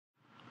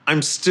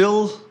I'm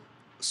still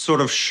sort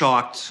of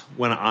shocked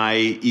when I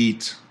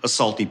eat a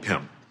salty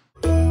pimp.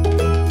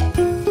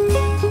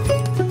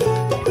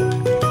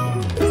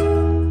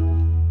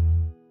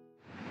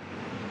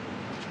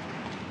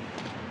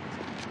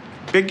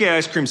 Big Gay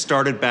Ice Cream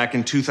started back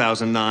in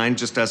 2009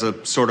 just as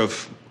a sort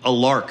of a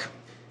lark.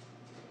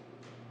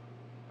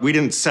 We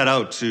didn't set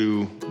out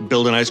to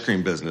build an ice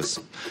cream business.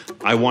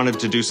 I wanted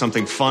to do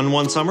something fun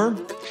one summer,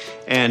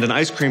 and an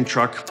ice cream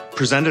truck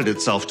presented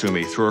itself to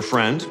me through a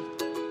friend.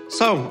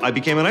 So I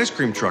became an ice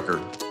cream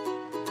trucker.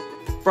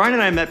 Brian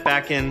and I met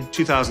back in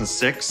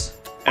 2006,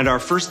 and our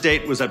first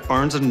date was at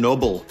Barnes &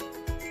 Noble.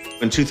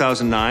 In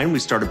 2009, we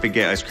started Big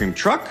Gay Ice Cream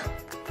Truck.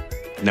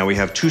 Now we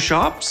have 2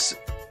 shops,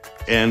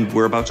 and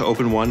we're about to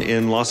open one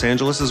in Los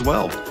Angeles as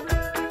well.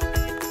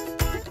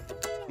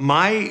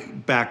 My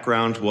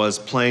background was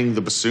playing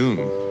the bassoon.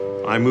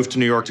 I moved to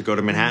New York to go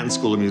to Manhattan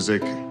School of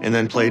Music and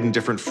then played in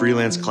different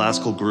freelance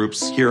classical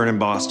groups here and in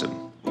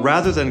Boston.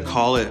 Rather than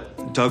call it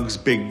Doug's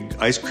Big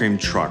Ice Cream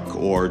Truck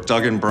or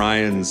Doug and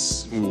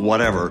Brian's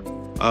whatever,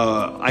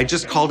 I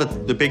just called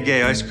it the Big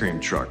Gay Ice Cream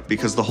Truck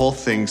because the whole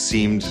thing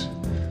seemed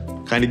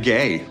kind of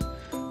gay.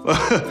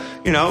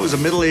 You know, it was a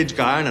middle-aged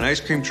guy in an ice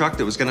cream truck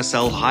that was going to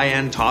sell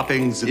high-end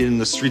toppings in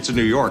the streets of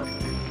New York.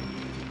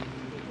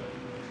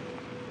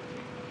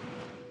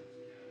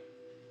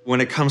 When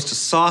it comes to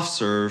soft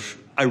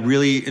serve, I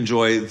really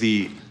enjoy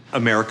the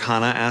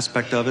Americana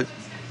aspect of it.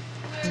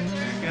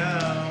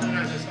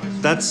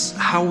 That's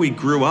how we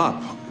grew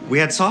up. We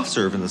had soft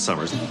serve in the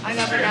summers. I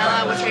got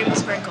vanilla with rainbow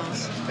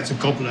sprinkles. It's a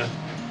gobbler.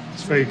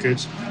 It's very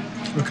good.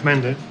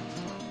 Recommend it.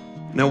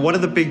 Now, one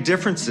of the big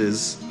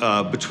differences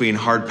between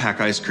hard pack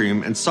ice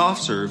cream and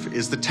soft serve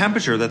is the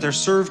temperature that they're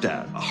served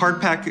at.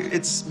 Hard pack,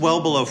 it's well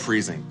below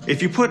freezing.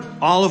 If you put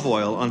olive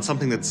oil on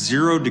something that's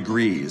 0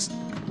 degrees,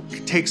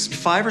 it takes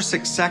 5 or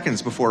 6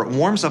 seconds before it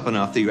warms up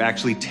enough that you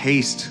actually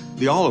taste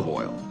the olive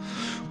oil.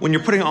 When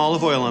you're putting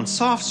olive oil on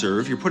soft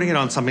serve, you're putting it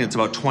on something that's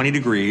about 20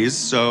 degrees,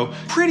 so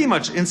pretty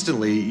much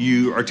instantly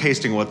you are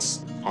tasting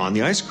what's on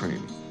the ice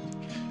cream.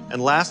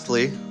 And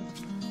lastly,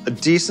 a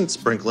decent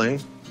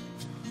sprinkling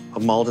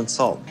of Maldon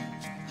salt.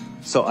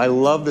 So I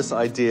love this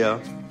idea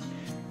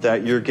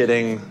that you're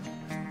getting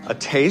a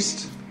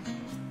taste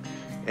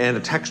and a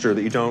texture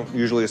that you don't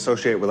usually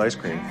associate with ice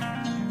cream.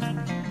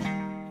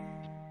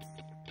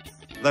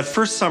 That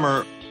first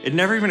summer, it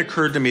never even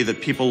occurred to me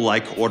that people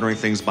like ordering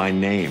things by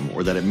name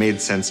or that it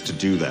made sense to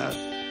do that.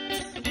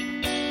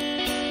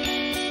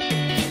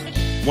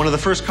 One of the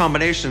first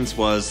combinations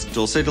was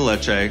dulce de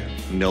leche,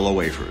 vanilla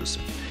wafers.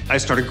 I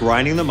started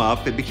grinding them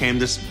up. It became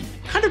this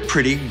kind of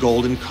pretty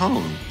golden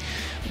cone.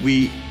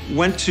 We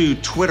went to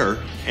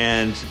Twitter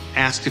and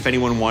asked if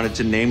anyone wanted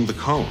to name the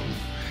cone.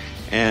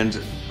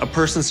 And a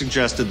person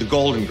suggested the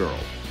Golden Girl.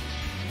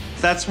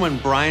 That's when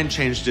Brian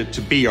changed it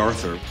to Bea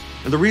Arthur.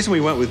 And the reason we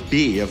went with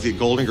Bea of the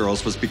Golden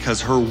Girls was because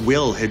her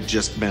will had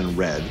just been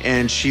read.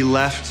 And she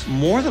left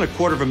more than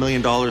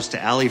 $250,000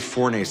 to Ali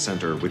Forney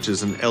Center, which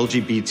is an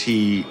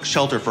LGBT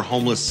shelter for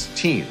homeless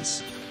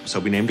teens. So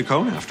we named a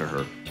cone after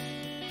her.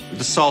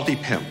 The Salty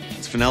Pimp.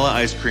 It's vanilla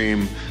ice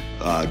cream,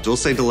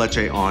 dulce de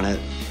leche on it,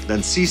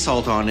 then sea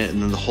salt on it,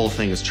 and then the whole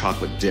thing is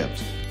chocolate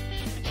dipped.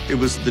 It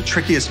was the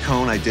trickiest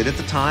cone I did at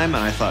the time,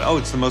 and I thought, oh,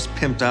 it's the most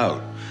pimped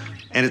out.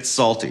 And it's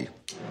salty.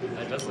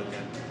 That does look good.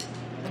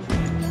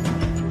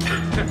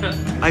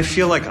 I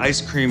feel like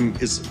ice cream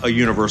is a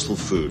universal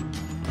food.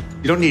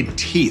 You don't need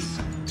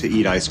teeth to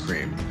eat ice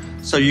cream.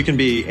 So you can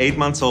be 8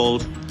 months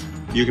old,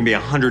 you can be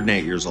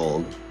 108 years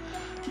old,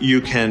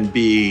 you can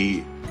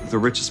be the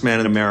richest man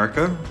in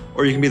America,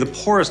 or you can be the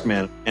poorest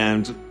man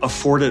and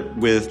afford it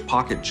with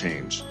pocket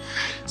change.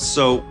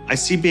 So I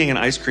see being an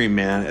ice cream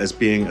man as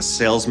being a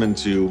salesman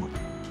to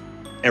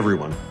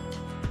everyone.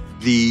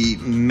 The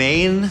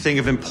main thing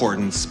of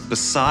importance,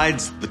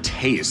 besides the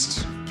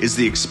taste, is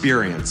the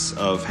experience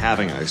of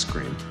having ice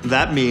cream.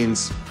 That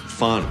means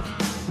fun.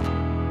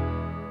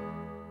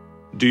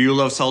 Do you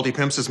love Salty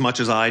Pimps as much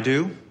as I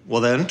do?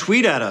 Well then,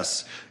 tweet at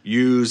us.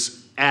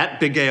 Use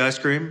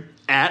 @BigGayIceCream,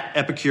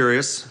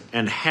 @Epicurious,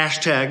 and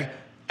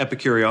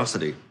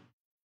 #Epicuriosity.